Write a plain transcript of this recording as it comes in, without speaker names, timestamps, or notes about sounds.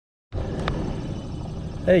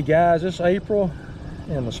Hey guys, it's April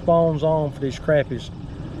and the spawn's on for these crappies.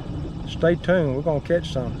 Stay tuned, we're gonna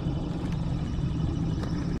catch some.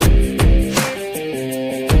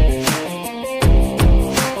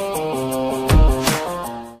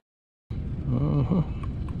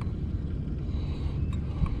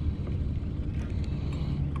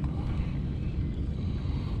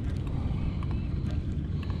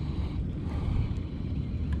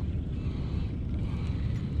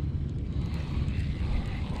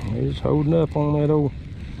 He's holding up on that old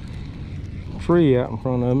tree out in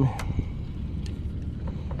front of me.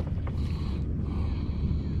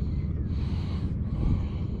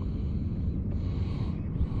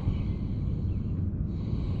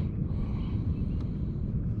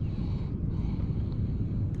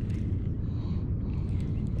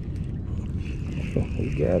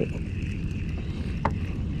 He got it.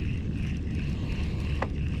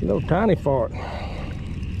 Little tiny fart.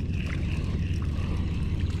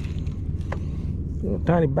 Little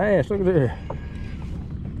tiny bass, look at there.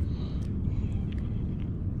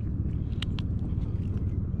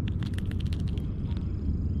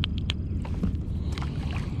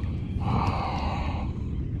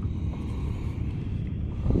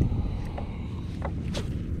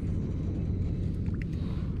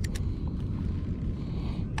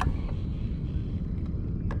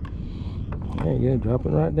 There you go, drop it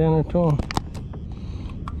right down there to him.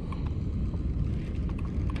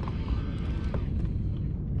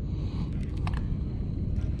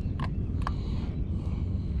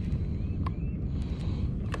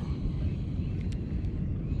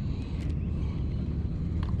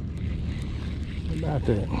 About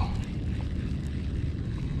that.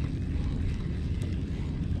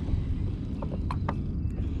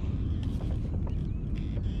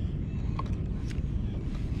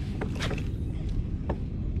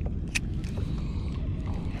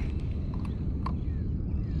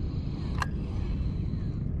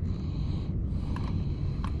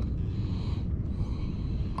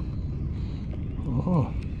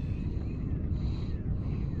 Oh.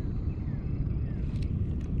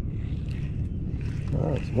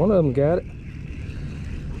 Alright, so one of them got it.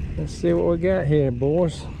 Let's see what we got here,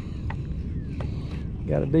 boys.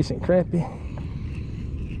 Got a decent crappie.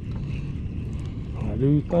 I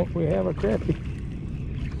do think we have a crappie.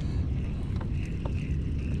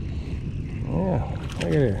 Yeah, look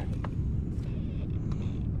at there.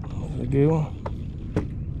 That's a good one.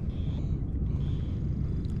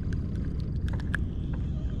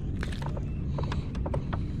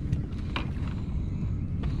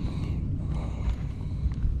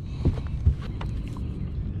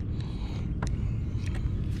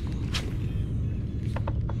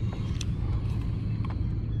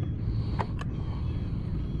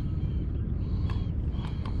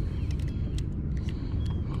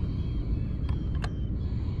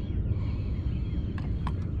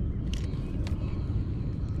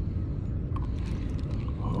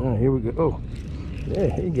 All right, here we go. Oh,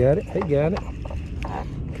 yeah, he got it. He got it.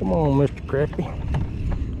 Come on, Mr. Crappie.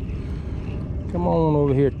 Come on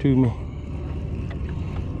over here to me.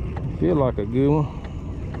 Feel like a good one.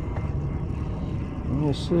 Let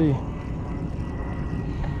me see.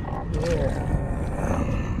 Yeah.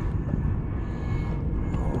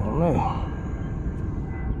 I don't know.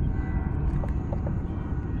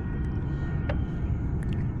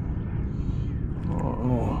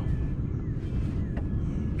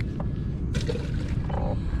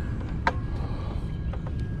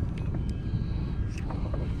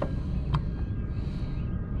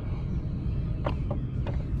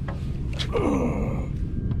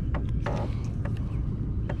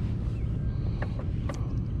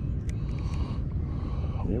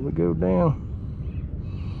 There we go down.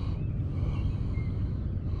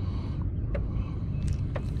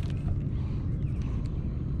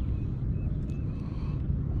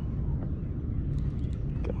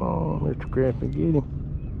 Come on, Mr. Crappie, get him.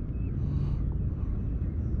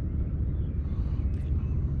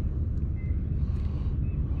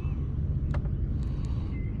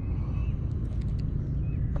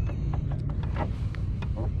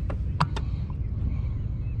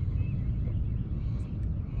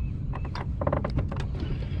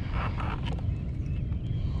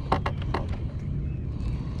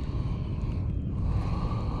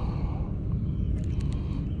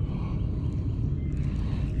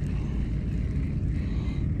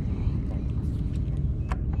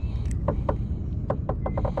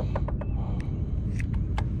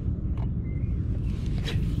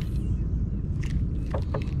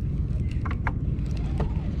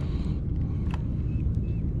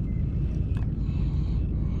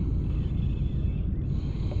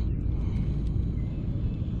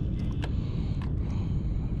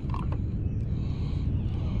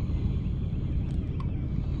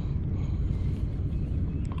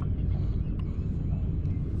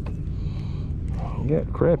 Got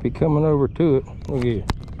crappie coming over to it. Look here.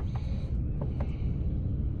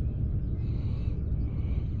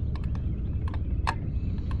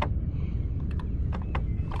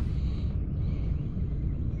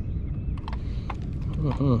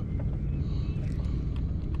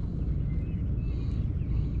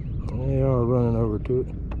 They are running over to it.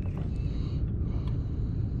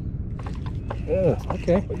 Yeah,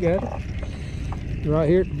 okay, we got it. Right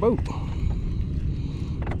here at the boat.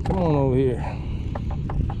 Come on over here.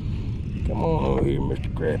 Come on over here, Mr.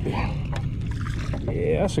 Crappie.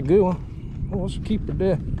 Yeah, that's a good one. Oh, that's a keeper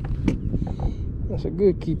there. That's a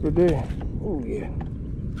good keeper there. Oh, yeah.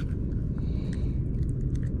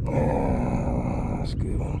 That's a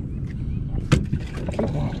good one.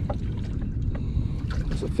 Keep on.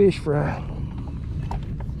 It's a fish fry.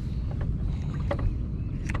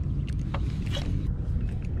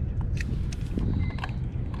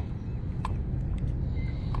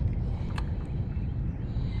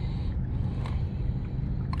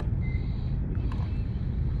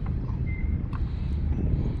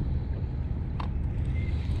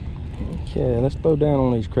 Okay, let's throw down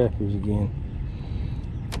on these crappies again.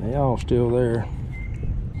 They all still there.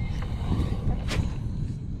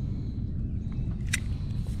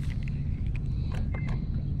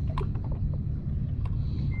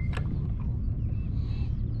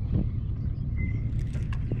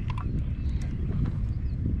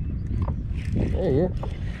 There you go.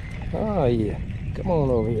 Oh yeah. Come on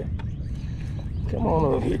over here. Come on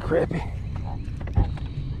over here, crappie.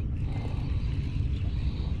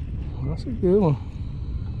 That's a good one.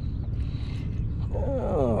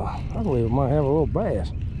 Oh, I believe it might have a little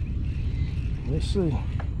bass. Let's see.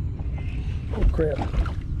 Oh crap.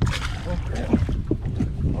 Oh crap.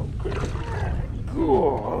 Oh crap.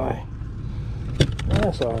 Golly.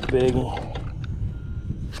 That's a biggie.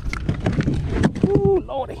 Ooh,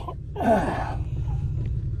 lordy.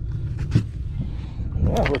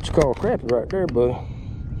 That's what you call a crappie right there, buddy.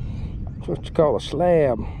 That's what you call a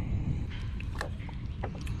slab.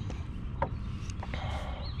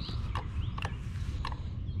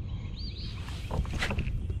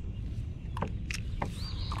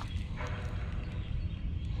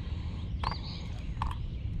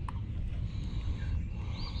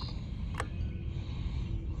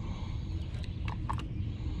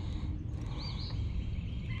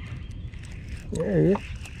 There he is.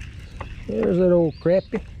 There's that old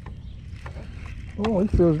crappie. Oh, he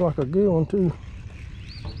feels like a good one too.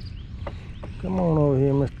 Come on over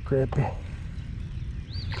here, Mr. Crappie.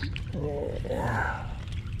 Yeah.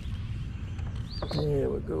 There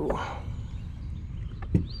we go.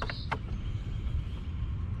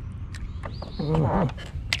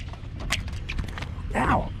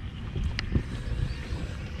 Ow!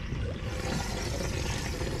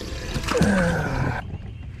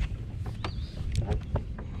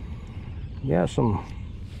 Got some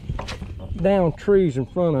down trees in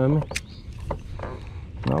front of me.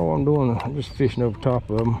 And all I'm doing is I'm just fishing over top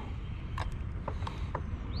of them.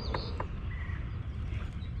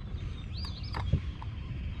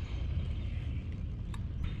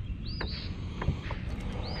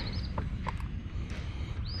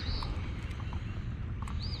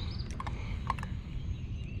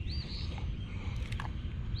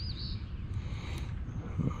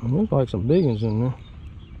 Looks like some big ones in there.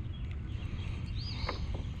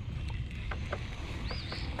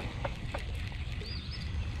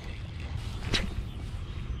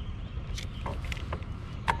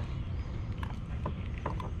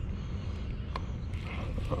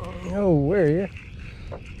 Oh, where are you?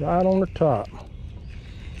 Right on the top.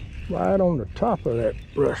 Right on the top of that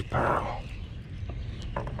brush pile.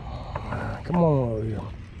 Come on over here.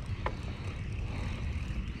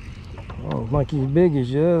 I don't think he's big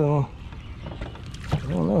as the other one. I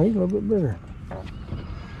don't know, he's a little bit bigger.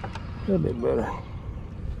 A little bit better.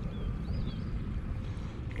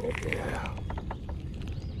 Yeah.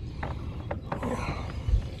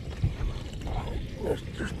 Let's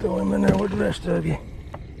just throw him in there with the rest of you.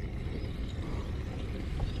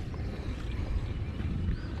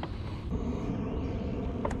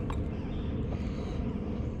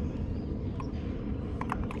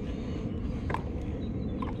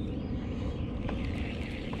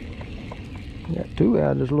 Got two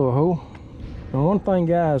out of this little hole. Now one thing,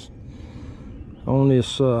 guys, on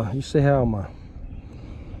this, you see how my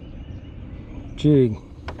jig,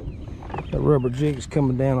 that rubber jig is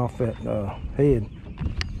coming down off that head.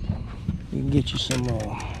 You can get you some,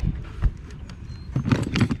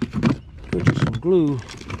 put you some glue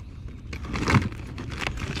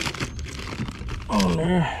on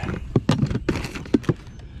there.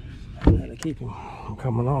 Gotta keep him from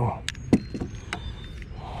coming off.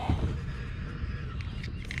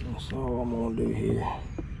 That's all I'm gonna do here.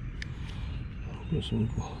 Put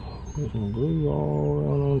some glue all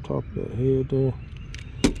around on top of that head there.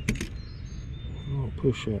 I'm gonna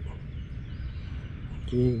push that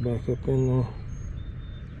jig back up in there.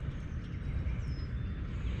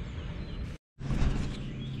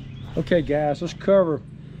 Okay guys, let's cover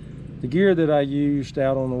the gear that I used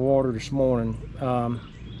out on the water this morning.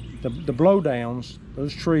 The blowdowns,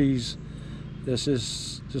 those trees, this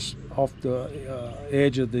is just off the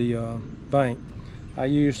edge of the bank. I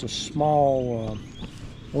used a small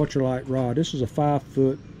ultralight rod. This is a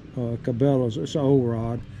 5-foot Cabela. It's an old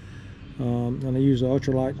rod. And I use an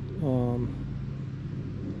ultralight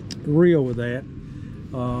reel with that.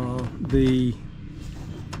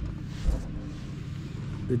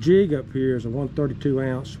 The jig up here is a 132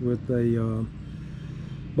 ounce with a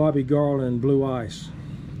Bobby Garland blue ice,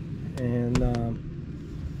 and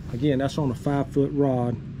again, that's on a 5-foot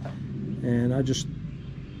rod. And I just,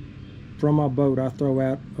 from my boat, I throw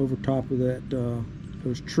out over top of that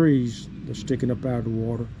those trees that's sticking up out of the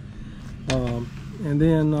water. And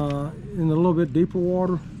then in a little bit deeper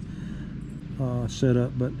water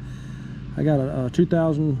setup, but I got a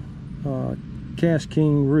 2000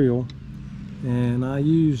 Kastking reel, and I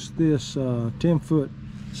use this 10-foot,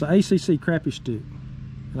 it's an ACC crappie stick,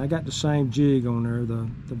 and I got the same jig on there,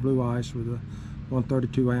 the blue ice with a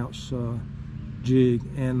 132 ounce jig,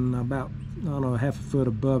 and about, I don't know, half a foot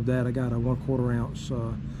above that I got a 1/4 ounce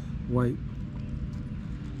weight.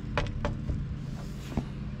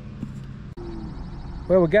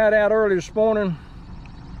 Well, we got out early this morning,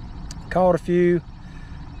 caught a few.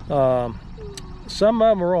 Some of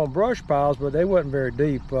them were on brush piles, but they wasn't very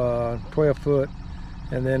deep, 12 foot.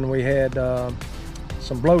 And then we had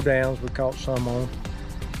some blowdowns we caught some on.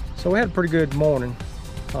 So we had a pretty good morning.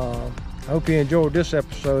 I hope you enjoyed this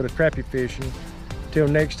episode of Crappie Fishing. Till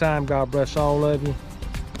next time, God bless all of you.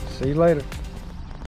 See you later.